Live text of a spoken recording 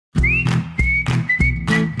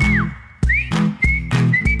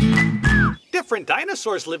different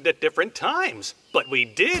dinosaurs lived at different times, but we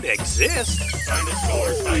did exist.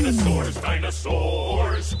 Dinosaurs, dinosaurs,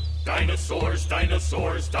 dinosaurs. Dinosaurs,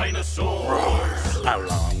 dinosaurs, dinosaurs. A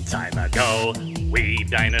long time ago, we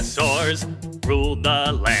dinosaurs ruled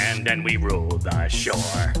the land and we ruled the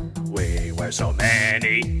shore. We were so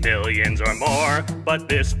many, millions or more, but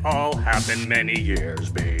this all happened many years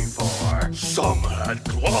before. Some had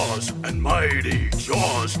claws and mighty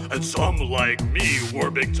jaws, and some like me were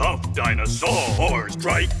big tough dinosaurs,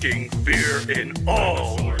 striking fear in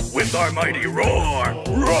all with our mighty roar.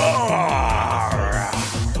 Roar!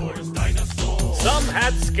 Some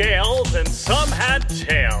had scales and some had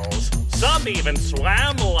tails. Some even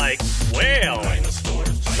swam like whales.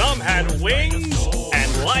 Some had wings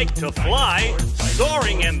and liked to fly,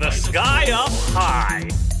 soaring in the sky up high.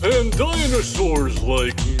 And dinosaurs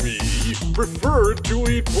like me preferred to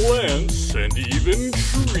eat plants and even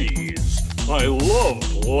trees. I love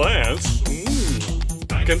plants.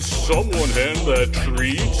 Can someone hand that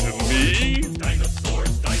tree to me?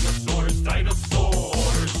 Dinosaurs, dinosaurs,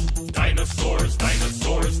 dinosaurs. Dinosaurs,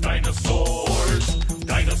 dinosaurs, dinosaurs.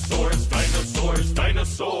 Dinosaurs, dinosaurs,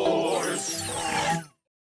 dinosaurs.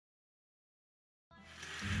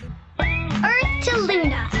 Earth to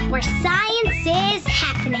Luna, where science is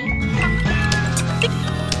happening.